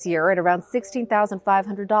started this year at around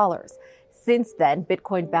 $16,500. Since then,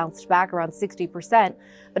 Bitcoin bounced back around 60%,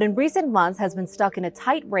 but in recent months has been stuck in a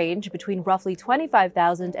tight range between roughly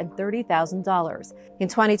 $25,000 and $30,000. In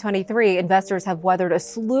 2023, investors have weathered a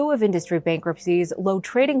slew of industry bankruptcies, low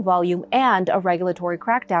trading volume, and a regulatory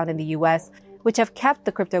crackdown in the U.S., which have kept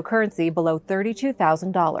the cryptocurrency below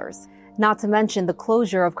 $32,000. Not to mention the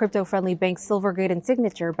closure of crypto-friendly banks Silvergate and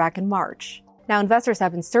Signature back in March. Now, investors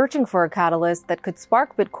have been searching for a catalyst that could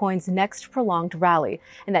spark Bitcoin's next prolonged rally.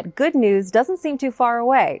 And that good news doesn't seem too far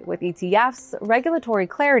away, with ETFs, regulatory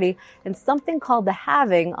clarity, and something called the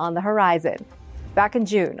halving on the horizon. Back in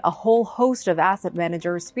June, a whole host of asset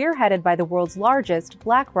managers, spearheaded by the world's largest,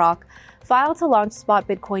 BlackRock, filed to launch spot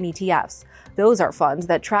Bitcoin ETFs. Those are funds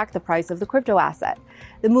that track the price of the crypto asset.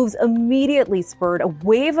 The moves immediately spurred a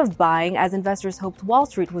wave of buying as investors hoped Wall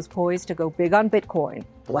Street was poised to go big on Bitcoin.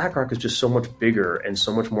 BlackRock is just so much bigger and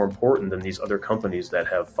so much more important than these other companies that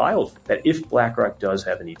have filed, that if BlackRock does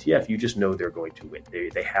have an ETF, you just know they're going to win.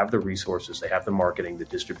 They have the resources, they have the marketing, the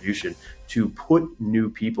distribution to put new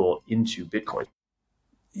people into Bitcoin.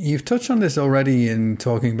 You've touched on this already in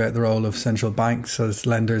talking about the role of central banks as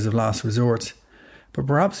lenders of last resort, but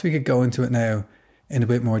perhaps we could go into it now in a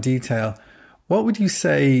bit more detail. What would you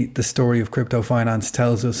say the story of crypto finance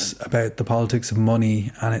tells us about the politics of money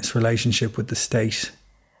and its relationship with the state?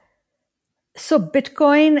 So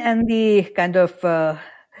Bitcoin and the kind of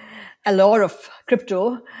allure of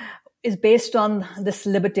crypto is based on this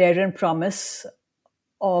libertarian promise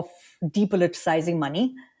of depoliticizing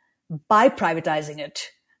money by privatizing it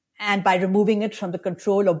and by removing it from the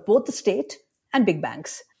control of both the state and big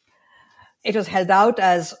banks. It was held out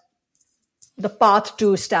as the path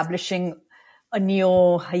to establishing a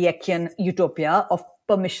neo-Hayekian utopia of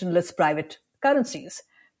permissionless private currencies.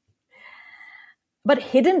 But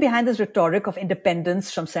hidden behind this rhetoric of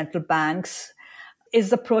independence from central banks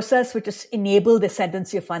is the process which has enabled the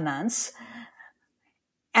ascendancy of finance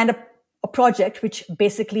and a project which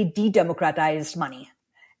basically de-democratized money.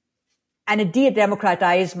 And it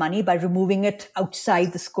de-democratized money by removing it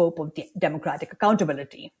outside the scope of democratic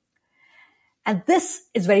accountability. And this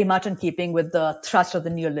is very much in keeping with the thrust of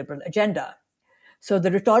the neoliberal agenda. So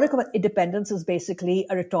the rhetoric of independence is basically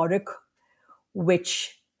a rhetoric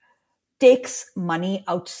which takes money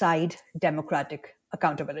outside democratic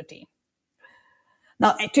accountability.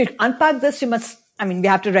 Now, to unpack this, we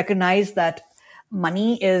have to recognize that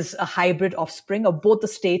money is a hybrid offspring of both the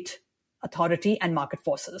state authority and market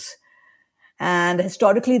forces. And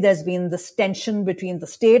historically, there's been this tension between the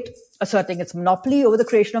state asserting its monopoly over the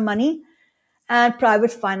creation of money and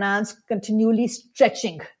private finance continually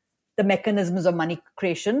stretching the mechanisms of money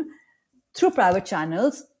creation through private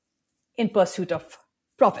channels in pursuit of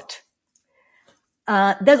profit.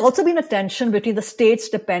 There's also been a tension between the state's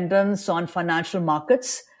dependence on financial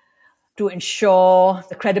markets to ensure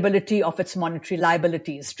the credibility of its monetary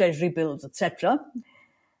liabilities, treasury bills, etc.,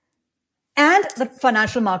 and the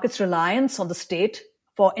financial markets' reliance on the state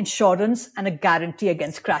for insurance and a guarantee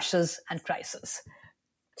against crashes and crises.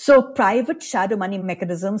 So private shadow money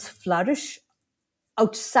mechanisms flourish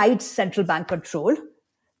outside central bank control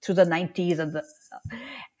through the 90s.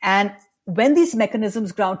 And when these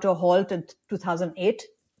mechanisms ground to a halt in 2008,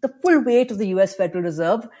 the full weight of the US Federal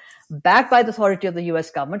Reserve, backed by the authority of the US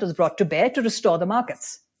government, was brought to bear to restore the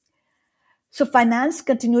markets. So finance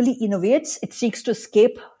continually innovates. It seeks to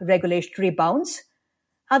escape regulatory bounds.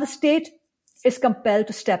 And the state is compelled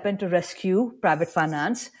to step in to rescue private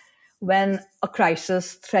finance when a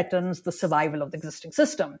crisis threatens the survival of the existing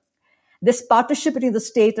system. This partnership between the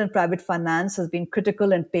state and private finance has been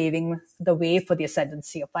critical in paving the way for the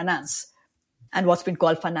ascendancy of finance and what's been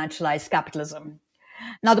called financialized capitalism.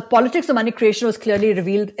 Now, the politics of money creation was clearly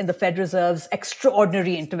revealed in the Federal Reserve's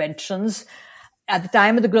extraordinary interventions at the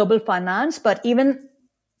time of the global finance, but even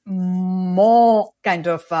more kind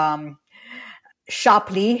of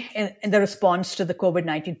sharply in the response to the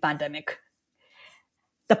COVID-19 pandemic.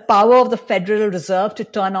 The power of the Federal Reserve to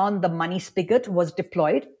turn on the money spigot was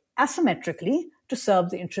deployed asymmetrically to serve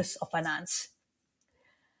the interests of finance.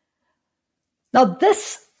 Now,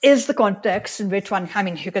 this is the context in which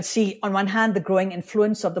you can see on one hand the growing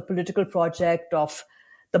influence of the political project of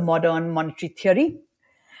the modern monetary theory,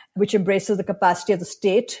 which embraces the capacity of the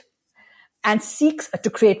state and seeks to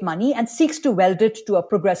create money and seeks to weld it to a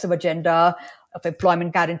progressive agenda of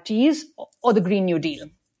employment guarantees or the Green New Deal.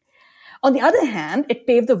 On the other hand, it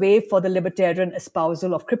paved the way for the libertarian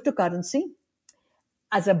espousal of cryptocurrency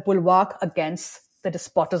as a bulwark against the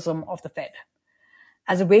despotism of the Fed,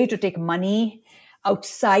 as a way to take money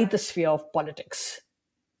outside the sphere of politics,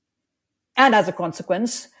 and as a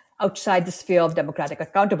consequence, outside the sphere of democratic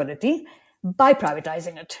accountability by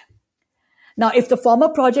privatizing it. Now, if the former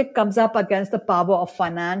project comes up against the power of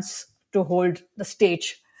finance to hold the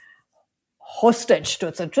state hostage to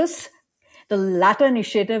its interests, the latter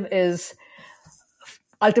initiative is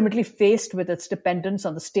ultimately faced with its dependence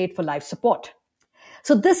on the state for life support.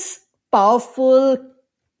 So this powerful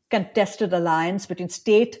contested alliance between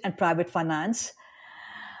state and private finance,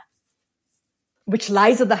 which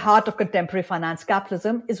lies at the heart of contemporary finance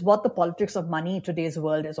capitalism, is what the politics of money in today's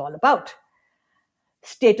world is all about.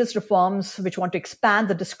 Statist reforms which want to expand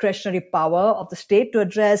the discretionary power of the state to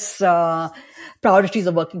address priorities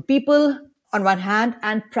of working people on one hand,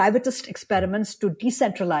 and privatist experiments to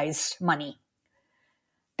decentralize money.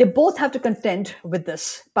 They both have to contend with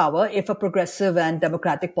this power if a progressive and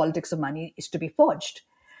democratic politics of money is to be forged.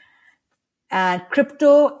 And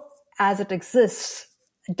crypto, as it exists,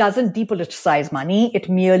 doesn't depoliticize money, it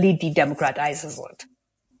merely de-democratizes it.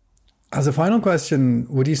 As a final question,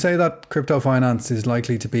 would you say that crypto finance is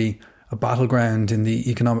likely to be a battleground in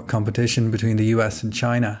the economic competition between the US and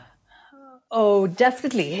China? Oh,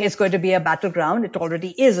 definitely. It's going to be a battleground. It already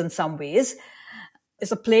is in some ways.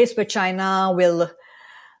 It's a place where China will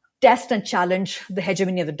test and challenge the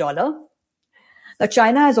hegemony of the dollar. Now,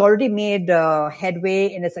 China has already made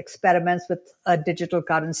headway in its experiments with a digital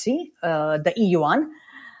currency, the e-yuan.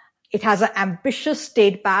 It has an ambitious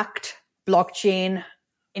state-backed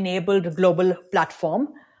blockchain-enabled global platform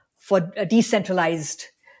for decentralized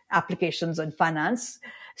applications in finance.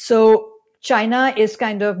 So China is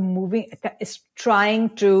is trying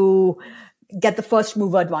to get the first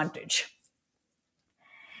mover advantage.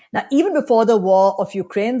 Now, even before the war of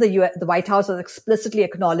Ukraine, the White House has explicitly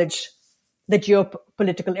acknowledged the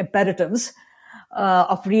geopolitical imperatives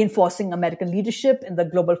of reinforcing American leadership in the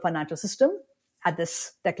global financial system at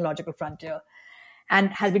this technological frontier, and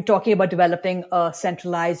has been talking about developing a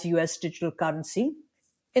centralized US digital currency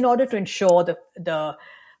in order to ensure the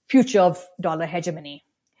future of dollar hegemony.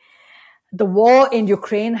 The war in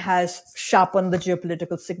Ukraine has sharpened the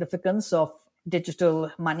geopolitical significance of digital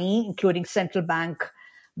money, including central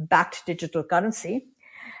bank-backed digital currency,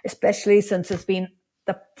 especially since it's been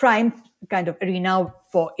the prime kind of arena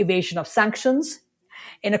for evasion of sanctions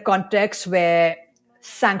in a context where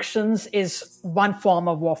sanctions is one form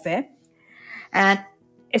of warfare. And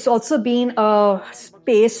it's also been a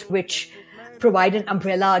space which provide an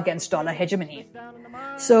umbrella against dollar hegemony.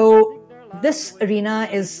 So this arena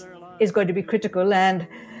is going to be critical, and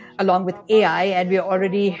along with AI, and we're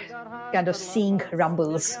already kind of seeing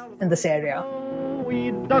rumbles in this area. We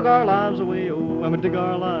dug our lives away, oh, and we dig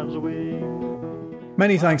our lives away.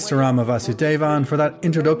 Many thanks to Ramaa Vasudevan for that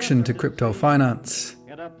introduction to crypto finance.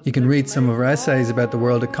 You can read some of her essays about the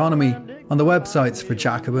world economy on the websites for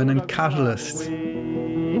Jacobin and Catalyst.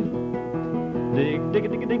 Dig, dig,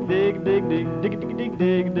 dig, dig, dig, dig, dig, dig, dig, dig, dig,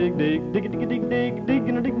 dig, dig, dig, dig, dig, dig, dig, dig,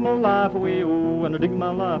 and I dig my life away, oh, and I dig my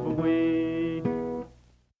life away.